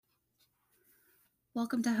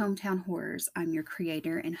Welcome to Hometown Horrors. I'm your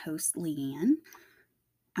creator and host, Leanne.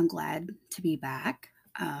 I'm glad to be back.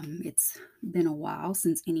 It's been a while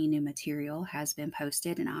since any new material has been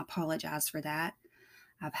posted, and I apologize for that.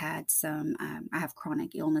 I have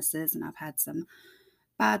chronic illnesses, and I've had some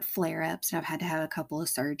bad flare ups, and I've had to have a couple of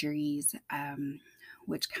surgeries,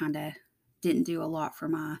 which kind of didn't do a lot for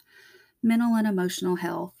my mental and emotional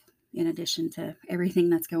health. In addition to everything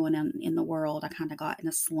that's going on in the world, I kind of got in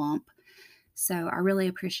a slump. So I really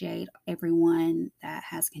appreciate everyone that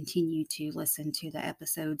has continued to listen to the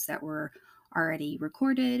episodes that were already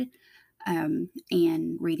recorded, and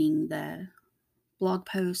reading the blog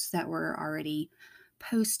posts that were already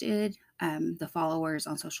posted, the followers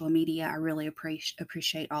on social media. I really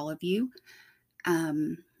appreciate all of you. I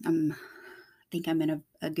think I'm in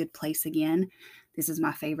a good place again. This is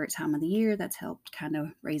my favorite time of the year. That's helped kind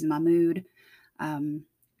of raise my mood, um,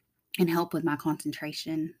 and help with my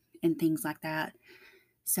concentration and things like that.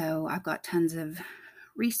 So I've got tons of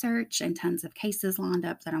research and tons of cases lined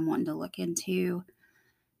up that I'm wanting to look into,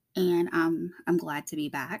 and I'm glad to be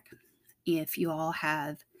back. If you all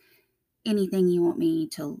have anything you want me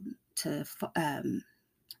to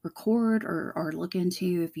record or look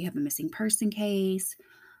into, if you have a missing person case,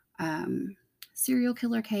 um, serial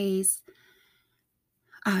killer case,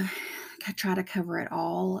 I try to cover it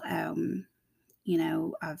all. I've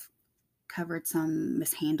covered some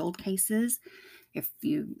mishandled cases. If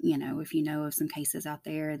you know of some cases out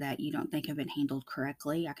there that you don't think have been handled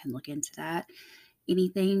correctly, I can look into that.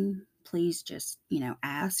 Anything, please just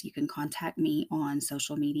ask. You can contact me on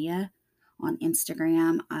social media. On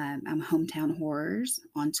Instagram, I'm Hometown Horrors.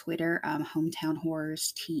 On Twitter, I'm Hometown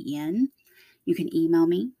Horrors TN. You can email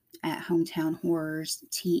me at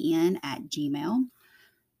hometownhorrorstn@gmail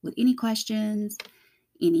with any questions,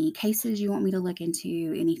 any cases you want me to look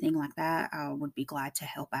into, anything like that. I would be glad to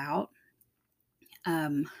help out.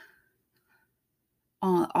 Um,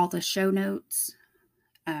 all the show notes,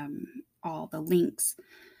 all the links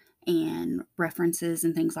and references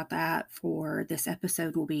and things like that for this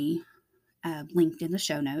episode will be linked in the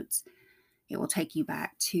show notes. It will take you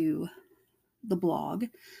back to the blog.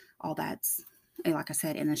 All that's, like I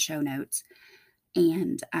said, in the show notes.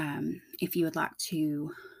 And if you would like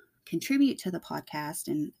to contribute to the podcast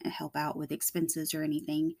and help out with expenses or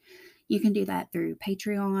anything, you can do that through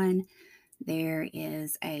Patreon. There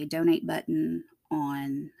is a donate button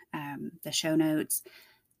on the show notes.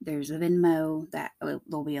 There's a Venmo that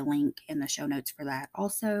there'll be a link in the show notes for that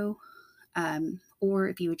also. Or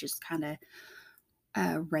if you would just kind of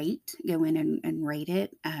go in and rate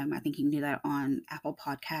it. I think you can do that on Apple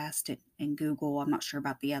Podcast and Google. I'm not sure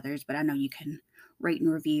about the others, but I know you can rate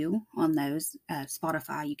and review on those.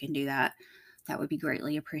 Spotify, you can do that. That would be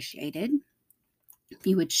greatly appreciated. If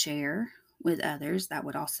you would share with others, that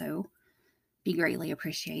would also be greatly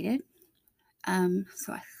appreciated. So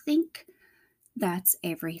I think that's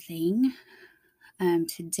everything.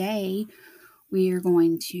 Today we are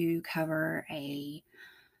going to cover a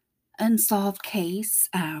unsolved case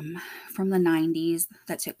from the 90s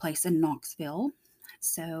that took place in Knoxville.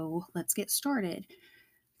 So let's get started.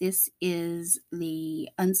 This is the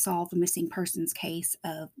unsolved missing persons case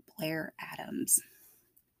of Blair Adams.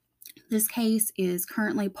 This case is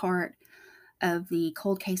currently part of the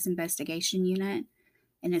Cold Case Investigation Unit,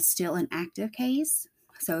 and it's still an active case.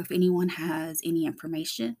 So if anyone has any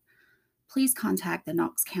information, please contact the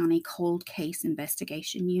Knox County Cold Case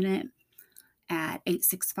Investigation Unit at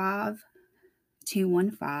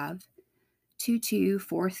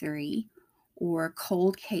 865-215-2243 or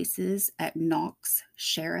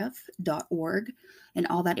coldcases@knoxsheriff.org, and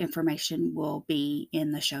all that information will be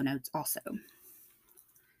in the show notes also.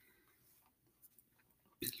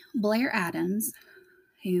 Blair Adams,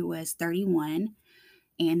 who was 31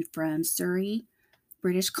 and from Surrey,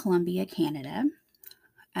 British Columbia, Canada,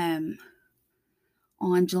 on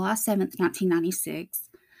July 7th,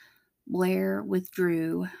 1996, Blair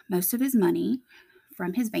withdrew most of his money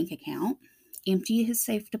from his bank account, emptied his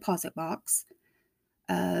safe deposit box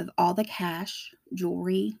of all the cash,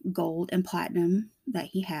 jewelry, gold, and platinum that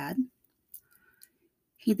he had.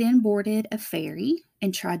 He then boarded a ferry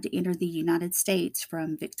and tried to enter the United States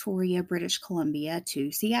from Victoria, British Columbia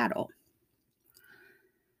to Seattle.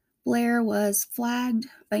 Blair was flagged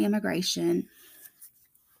by immigration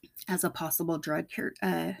as a possible drug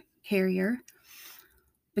carrier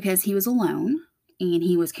because he was alone and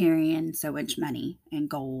he was carrying so much money and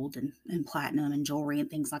gold and platinum and jewelry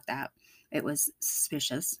and things like that. It was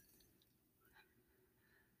suspicious.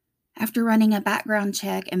 After running a background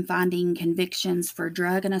check and finding convictions for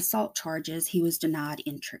drug and assault charges, he was denied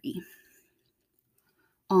entry.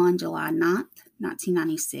 On July 9th,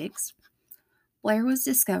 1996, Blair was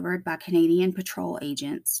discovered by Canadian patrol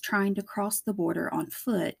agents trying to cross the border on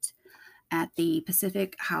foot at the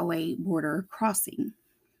Pacific Highway border crossing.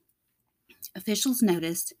 Officials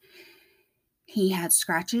noticed he had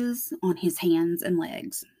scratches on his hands and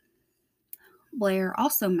legs. Blair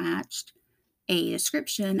also matched a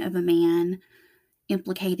description of a man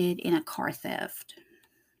implicated in a car theft.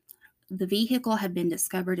 The vehicle had been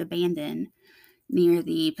discovered abandoned near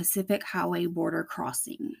the Pacific Highway border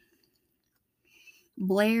crossing.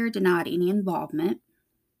 Blair denied any involvement,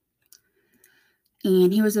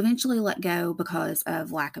 and he was eventually let go because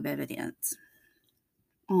of lack of evidence.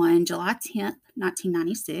 On July 10th,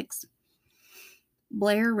 1996,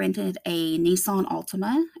 Blair rented a Nissan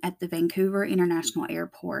Altima at the Vancouver International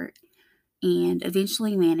Airport and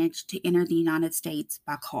eventually managed to enter the United States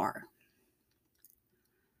by car.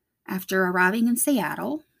 After arriving in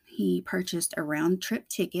Seattle, he purchased a round-trip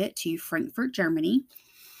ticket to Frankfurt, Germany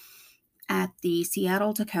at the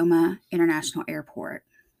Seattle-Tacoma International Airport.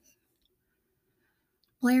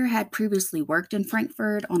 Blair had previously worked in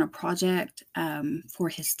Frankfurt on a project for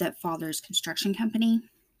his stepfather's construction company,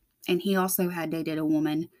 and he also had dated a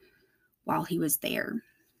woman while he was there.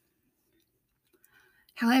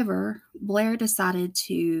 However, Blair decided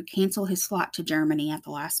to cancel his flight to Germany at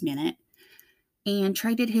the last minute and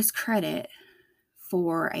traded his credit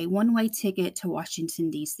for a one-way ticket to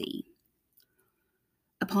Washington, D.C.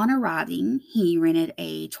 Upon arriving, he rented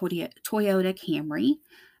a Toyota Camry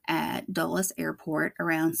at Dulles Airport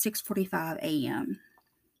around 6:45 a.m.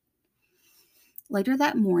 Later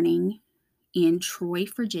that morning, in Troy,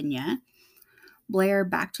 Virginia, Blair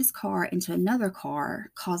backed his car into another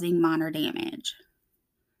car, causing minor damage.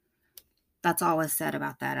 That's all was said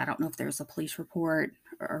about that. I don't know if there's a police report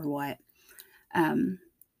or what.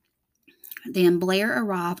 Then Blair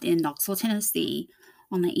arrived in Knoxville, Tennessee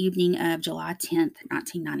on the evening of July 10th,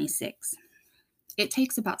 1996. It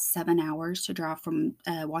takes about 7 hours to drive from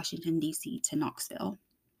Washington, D.C. to Knoxville.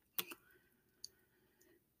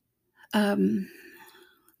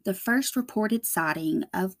 The first reported sighting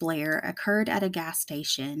of Blair occurred at a gas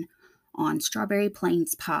station on Strawberry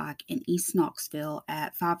Plains Pike in East Knoxville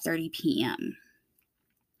at 5:30 p.m.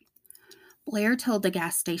 Blair told the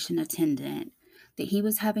gas station attendant that he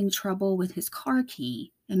was having trouble with his car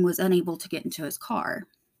key and was unable to get into his car.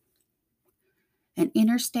 An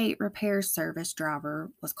interstate repair service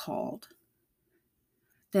driver was called.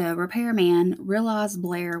 The repairman realized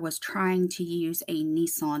Blair was trying to use a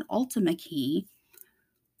Nissan Altima key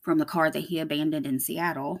from the car that he abandoned in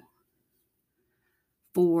Seattle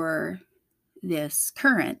for this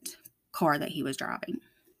current car that he was driving.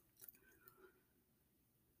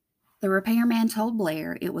 The repairman told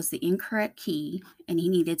Blair it was the incorrect key and he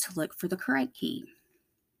needed to look for the correct key.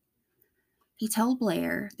 He told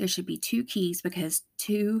Blair there should be 2 keys because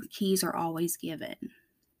 2 keys are always given.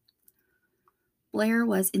 Blair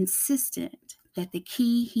was insistent that the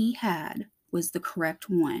key he had was the correct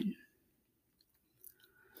one.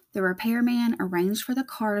 The repairman arranged for the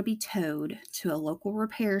car to be towed to a local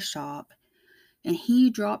repair shop, and he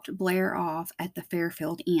dropped Blair off at the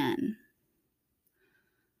Fairfield Inn.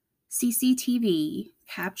 CCTV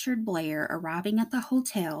captured Blair arriving at the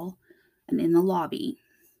hotel and in the lobby.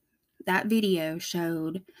 That video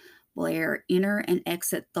showed Blair enter and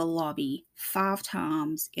exit the lobby 5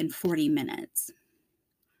 times in 40 minutes.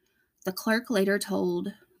 The clerk later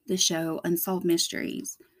told the show Unsolved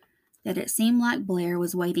Mysteries that it seemed like Blair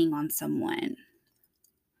was waiting on someone.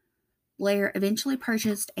 Blair eventually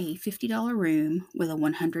purchased a $50 room with a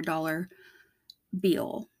 $100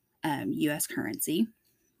 bill, U.S. currency.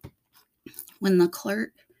 When the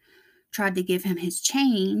clerk tried to give him his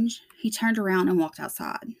change, he turned around and walked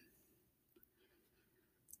outside.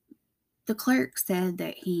 The clerk said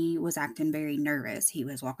that he was acting very nervous. He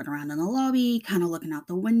was walking around in the lobby, kind of looking out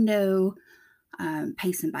the window,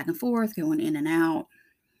 pacing back and forth, going in and out,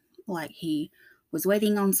 like he was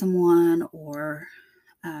waiting on someone or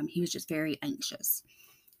he was just very anxious.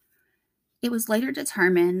 It was later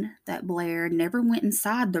determined that Blair never went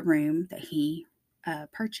inside the room that he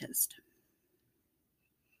purchased.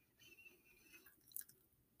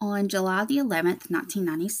 On July the 11th,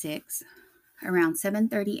 1996, around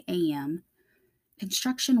 7:30 a.m.,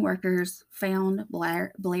 construction workers found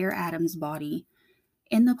Blair Adams' body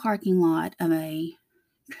in the parking lot of a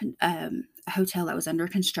hotel that was under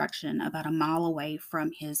construction about a mile away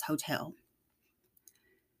from his hotel.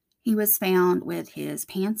 He was found with his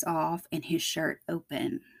pants off and his shirt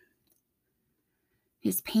open.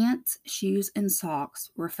 His pants, shoes, and socks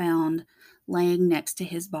were found laying next to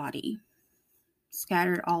his body.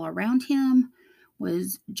 Scattered all around him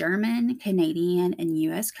was German, Canadian, and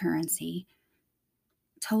U.S. currency,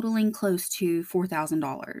 totaling close to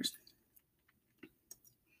 $4,000.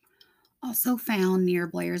 Also found near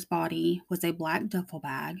Blair's body was a black duffel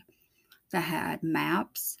bag that had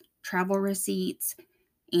maps, travel receipts,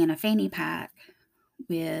 and a fanny pack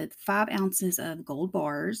with 5 ounces of gold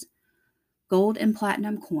bars, gold and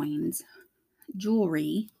platinum coins,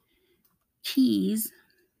 jewelry, keys,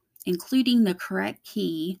 including the correct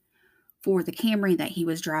key for the Camry that he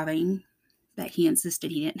was driving that he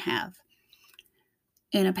insisted he didn't have,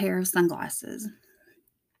 and a pair of sunglasses.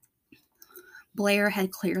 Blair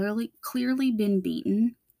had clearly been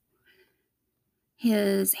beaten.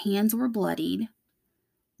 His hands were bloodied.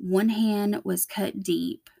 One hand was cut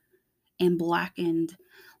deep and blackened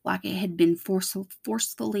like it had been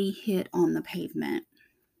forcefully hit on the pavement.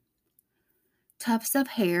 Tufts of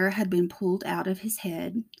hair had been pulled out of his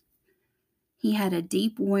head. He had a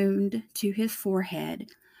deep wound to his forehead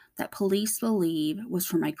that police believe was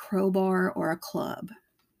from a crowbar or a club.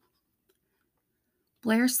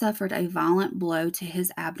 Blair suffered a violent blow to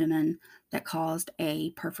his abdomen that caused a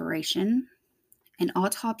perforation. An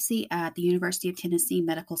autopsy at the University of Tennessee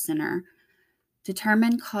Medical Center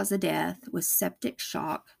determined cause of death was septic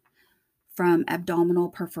shock from abdominal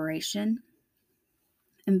perforation.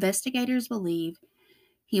 Investigators believe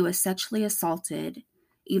he was sexually assaulted,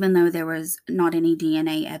 even though there was not any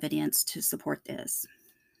DNA evidence to support this.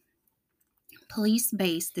 Police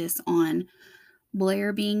based this on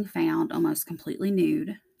Blair being found almost completely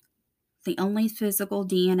nude. The only physical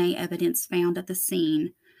DNA evidence found at the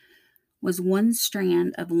scene was one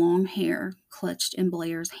strand of long hair clutched in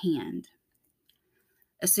Blair's hand.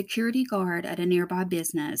 A security guard at a nearby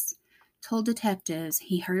business told detectives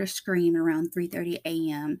he heard a scream around 3:30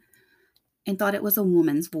 a.m. and thought it was a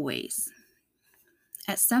woman's voice.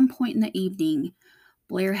 At some point in the evening,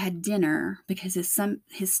 Blair had dinner because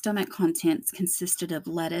his stomach contents consisted of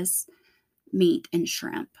lettuce, meat, and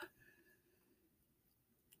shrimp.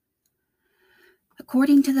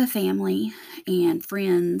 According to the family and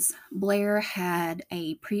friends, Blair had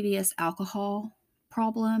a previous alcohol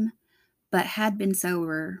problem, but had been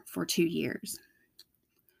sober for 2 years.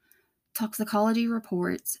 Toxicology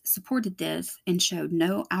reports supported this and showed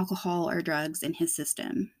no alcohol or drugs in his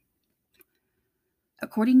system.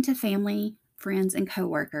 According to family, friends, and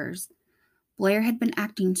coworkers, Blair had been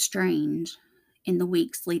acting strange in the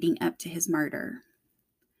weeks leading up to his murder.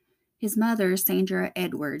 His mother, Sandra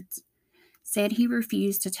Edwards, said he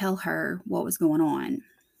refused to tell her what was going on.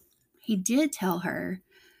 He did tell her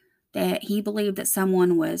that he believed that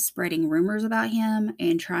someone was spreading rumors about him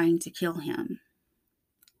and trying to kill him.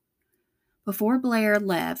 Before Blair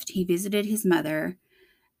left, he visited his mother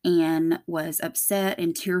and was upset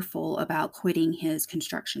and tearful about quitting his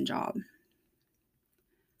construction job.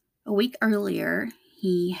 A week earlier,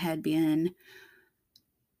 he had been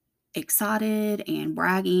excited and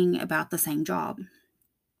bragging about the same job.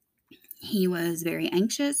 He was very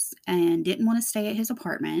anxious and didn't want to stay at his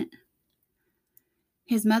apartment.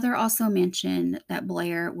 His mother also mentioned that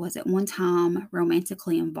Blair was at one time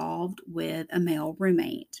romantically involved with a male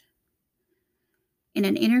roommate. In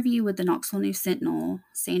an interview with the Knoxville News Sentinel,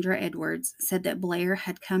 Sandra Edwards said that Blair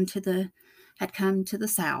had come to the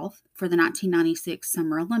South for the 1996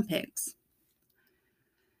 Summer Olympics.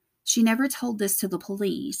 She never told this to the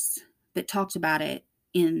police, but talked about it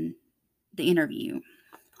in the interview.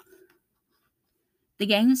 The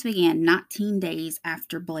games began 19 days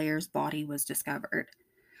after Blair's body was discovered.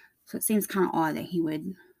 So it seems kind of odd that he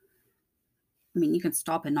would, you can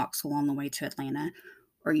stop in Knoxville on the way to Atlanta,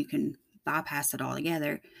 or you can bypass it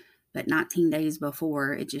altogether. But 19 days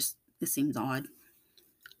before, it seems odd.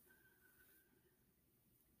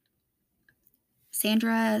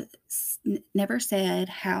 Sandra never said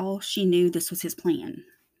how she knew this was his plan.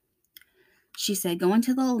 She said going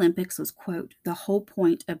to the Olympics was, quote, the whole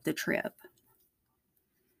point of the trip.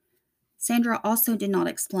 Sandra also did not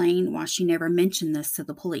explain why she never mentioned this to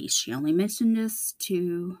the police. She only mentioned this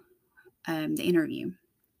to the interview,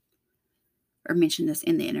 or mentioned this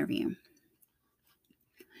in the interview.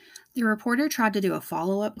 The reporter tried to do a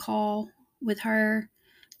follow-up call with her,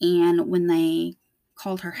 and when they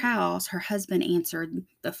called her house, her husband answered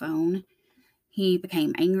the phone. He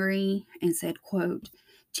became angry and said, quote,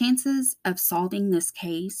 chances of solving this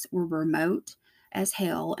case were remote as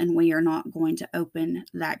hell, and we are not going to open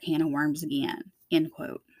that can of worms again, end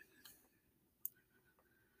quote.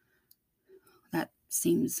 That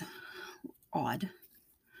seems odd.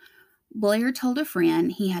 Blair told a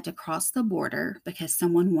friend he had to cross the border because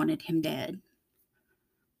someone wanted him dead.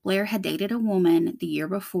 Blair had dated a woman the year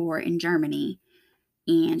before in Germany,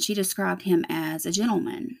 and she described him as a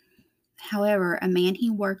gentleman. However, a man he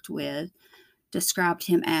worked with described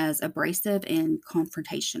him as abrasive and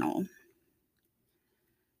confrontational.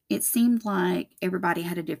 It seemed like everybody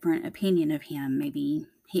had a different opinion of him. Maybe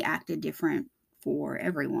he acted different for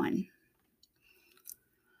everyone.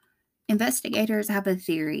 Investigators have a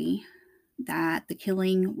theory that the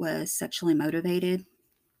killing was sexually motivated.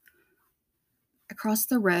 Across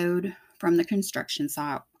the road from the construction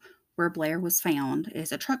site where Blair was found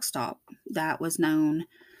is a truck stop that was known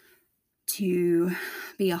to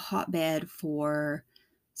be a hotbed for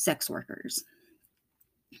sex workers.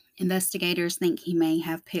 Investigators think he may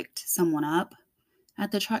have picked someone up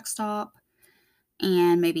at the truck stop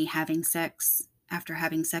and maybe having sex. After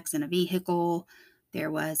having sex in a vehicle,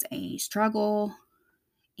 there was a struggle,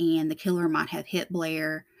 and the killer might have hit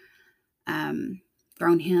Blair,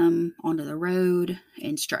 thrown him onto the road,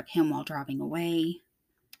 and struck him while driving away.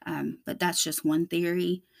 But that's just one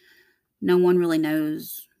theory. No one really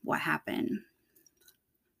knows what happened.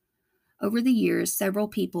 Over the years, several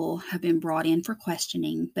people have been brought in for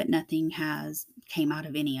questioning, but nothing has came out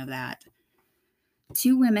of any of that.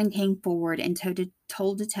 2 women came forward and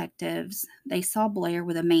told detectives they saw Blair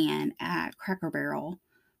with a man at Cracker Barrel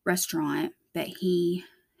restaurant, but he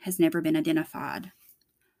has never been identified.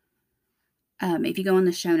 If you go in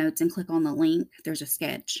the show notes and click on the link, there's a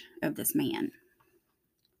sketch of this man.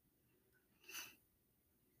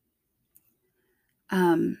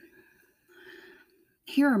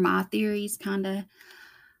 Here are my theories, kind of.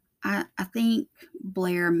 I think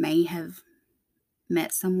Blair may have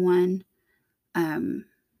met someone,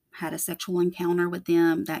 had a sexual encounter with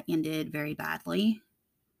them that ended very badly,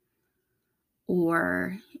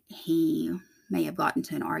 or he may have gotten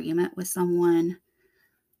into an argument with someone.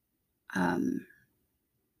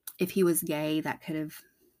 If he was gay, that could have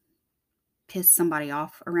pissed somebody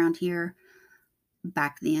off around here.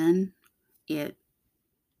 Back then, it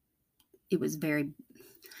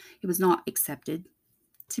was not accepted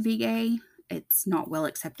to be gay. It's not well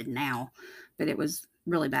accepted now, but it was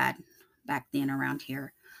really bad back then around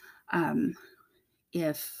here.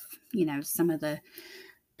 If, some of the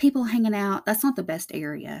people hanging out, that's not the best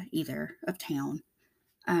area either of town.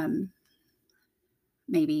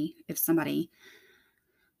 Maybe if somebody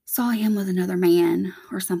saw him with another man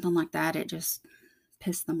or something like that, it just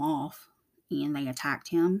pissed them off and they attacked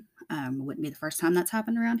him. It wouldn't be the first time that's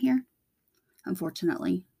happened around here,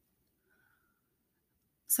 unfortunately.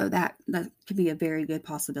 So that could be a very good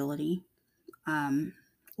possibility.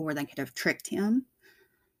 Or they could have tricked him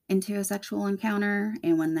into a sexual encounter,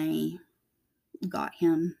 and when they got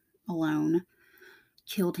him alone,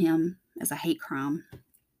 killed him as a hate crime.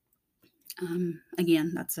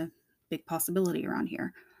 Again, that's a big possibility around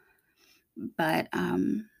here. But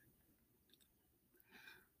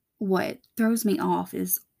what throws me off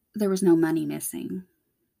is there was no money missing.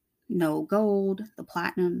 No gold, the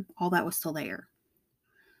platinum, all that was still there.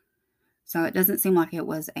 So it doesn't seem like it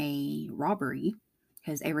was a robbery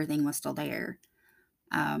because everything was still there.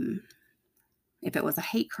 If it was a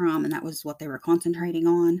hate crime and that was what they were concentrating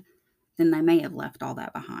on, then they may have left all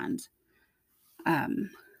that behind.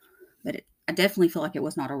 But I definitely feel like it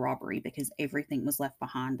was not a robbery because everything was left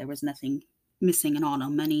behind. There was nothing missing at all, no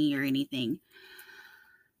money or anything.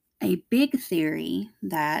 A big theory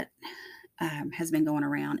that has been going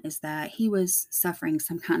around is that he was suffering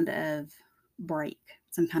some kind of break,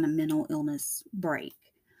 some kind of mental illness break.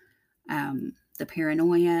 The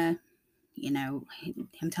paranoia,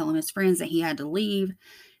 him telling his friends that he had to leave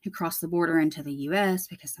and cross the border into the U.S.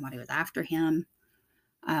 because somebody was after him.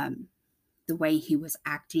 The way he was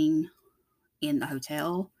acting in the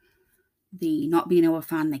hotel, the not being able to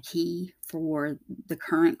find the key for the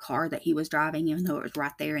current car that he was driving, even though it was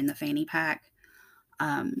right there in the fanny pack.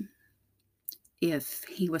 If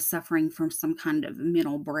he was suffering from some kind of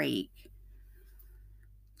mental break,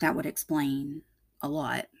 that would explain a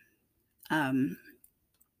lot.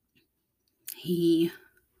 He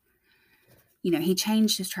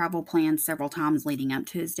changed his travel plans several times leading up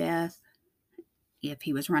to his death. If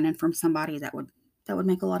he was running from somebody, that would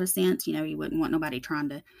make a lot of sense. He wouldn't want nobody trying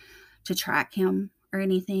to track him or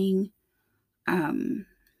anything.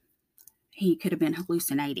 He could have been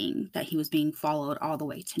hallucinating that he was being followed all the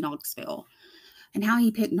way to Knoxville. And how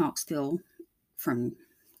he picked Knoxville from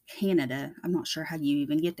Canada, I'm not sure how you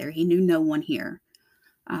even get there. He knew no one here.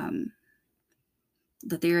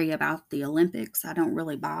 The theory about the Olympics, I don't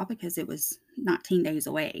really buy because it was 19 days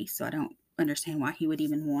away. So I don't understand why he would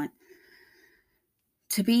even want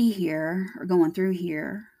to be here or going through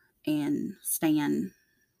here and staying,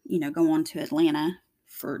 go on to Atlanta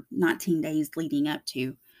for 19 days leading up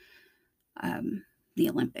to the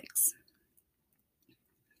Olympics.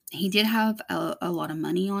 He did have a lot of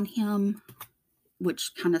money on him,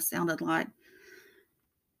 which kind of sounded like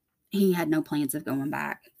he had no plans of going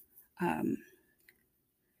back. Um,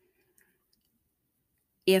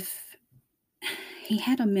 if he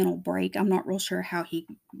had a mental break, I'm not real sure how he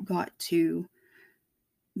got to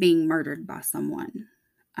being murdered by someone,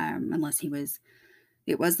 unless it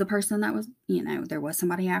was the person that was, there was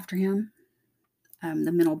somebody after him.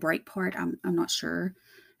 The mental break part, I'm not sure,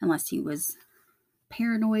 unless he was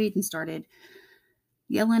paranoid and started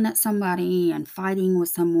yelling at somebody and fighting with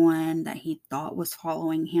someone that he thought was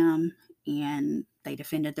following him, and they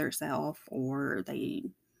defended themselves, or they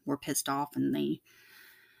were pissed off and they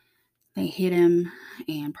hit him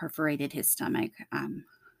and perforated his stomach. I'm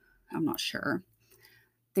not sure.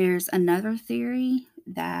 There's another theory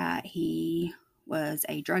that he was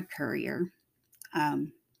a drug courier.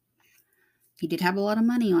 Um, he did have a lot of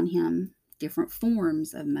money on him, different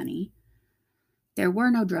forms of money. There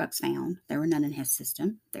were no drugs found. There were none in his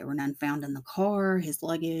system. There were none found in the car, his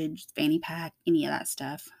luggage, fanny pack, any of that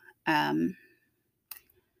stuff. Um,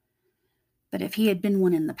 but if he had been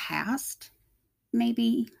one in the past,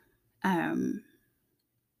 maybe um,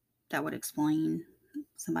 that would explain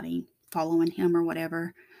somebody following him or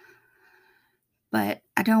whatever. But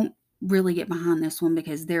I don't really get behind this one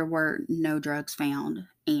because there were no drugs found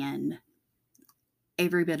and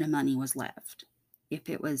every bit of money was left. If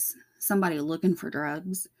it was somebody looking for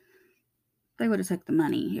drugs, they would have took the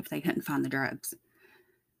money if they couldn't find the drugs.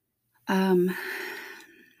 Um,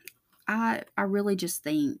 I really just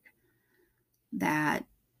think that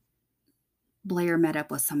Blair met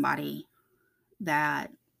up with somebody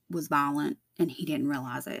that was violent and he didn't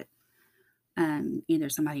realize it. Either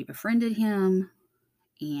somebody befriended him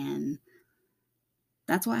and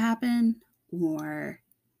that's what happened, or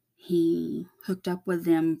he hooked up with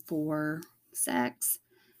them for sex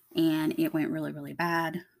and it went really, really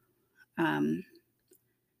bad. Um,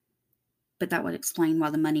 but that would explain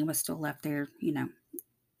why the money was still left there.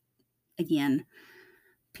 Again,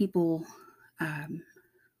 people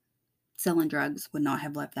selling drugs would not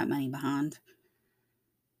have left that money behind.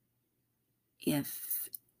 If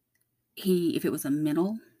if it was a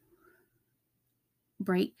mental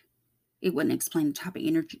break, it wouldn't explain the type of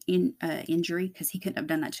injury because he couldn't have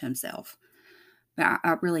done that to himself. But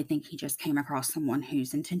I really think he just came across someone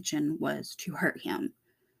whose intention was to hurt him,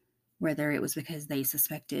 whether it was because they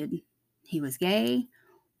suspected he was gay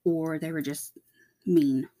or they were just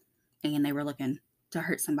mean and they were looking to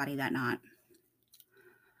hurt somebody that night.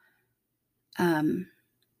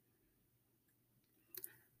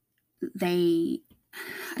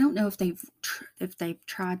 I don't know if they've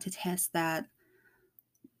tried to test that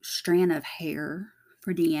strand of hair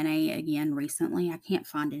for DNA again recently. I can't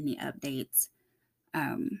find any updates.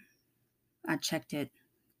 I checked it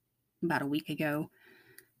about a week ago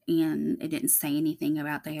and it didn't say anything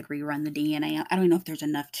about they had rerun the DNA. I don't know if there's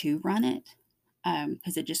enough to run it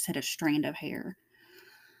because it just said a strand of hair.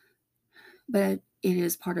 But it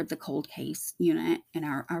is part of the cold case unit, and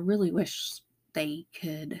I really wish they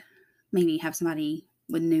could maybe have somebody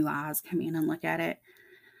with new eyes come in and look at it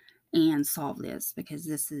and solve this, because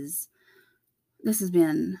this has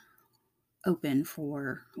been open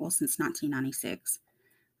for, well, since 1996.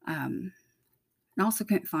 And I also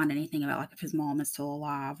couldn't find anything about like if his mom is still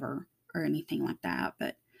alive or anything like that.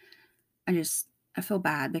 But I feel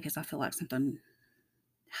bad because I feel like something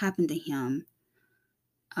happened to him.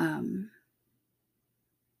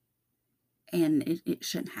 And it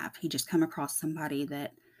shouldn't have. He just come across somebody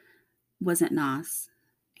that wasn't nice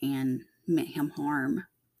and meant him harm.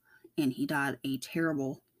 And he died a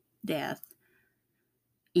terrible death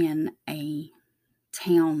in a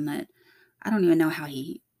town that I don't even know how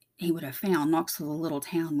he would have found. Knoxville, a little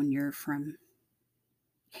town when you're from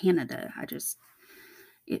Canada.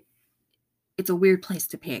 It's a weird place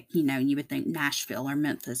to pick. You would think Nashville or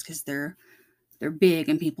Memphis because they're big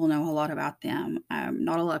and people know a lot about them.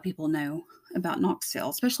 Not a lot of people know about Knoxville,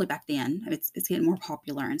 especially back then. It's getting more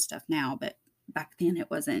popular and stuff now, but back then it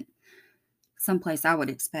wasn't someplace I would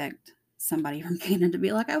expect somebody from Canada to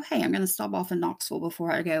be like, oh, hey, I'm going to stop off in Knoxville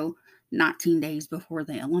before I go 19 days before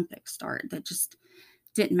the Olympics start. That just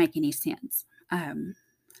didn't make any sense.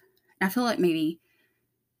 I feel like maybe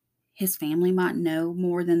his family might know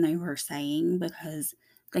more than they were saying because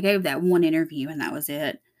they gave that one interview and that was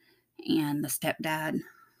it. And the stepdad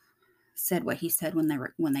said what he said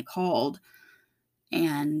when they called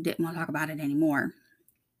and didn't want to talk about it anymore.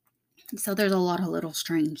 So there's a lot of little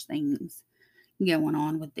strange things going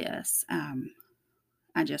on with this.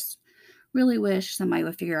 I just really wish somebody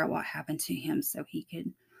would figure out what happened to him so he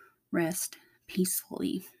could rest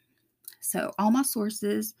peacefully. So all my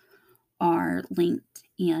sources are linked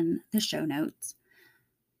in the show notes.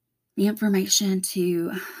 The information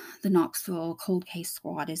to the Knoxville Cold Case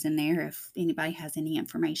Squad is in there. If anybody has any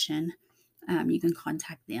information, you can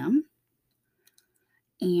contact them.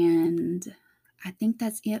 And I think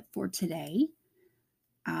that's it for today.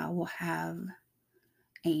 I will have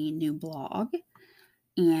a new blog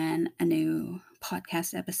and a new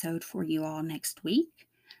podcast episode for you all next week.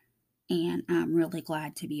 And I'm really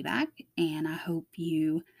glad to be back. And I hope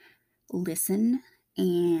you listen.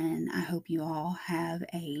 And I hope you all have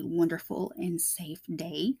a wonderful and safe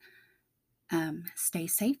day. Stay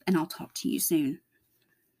safe, and I'll talk to you soon.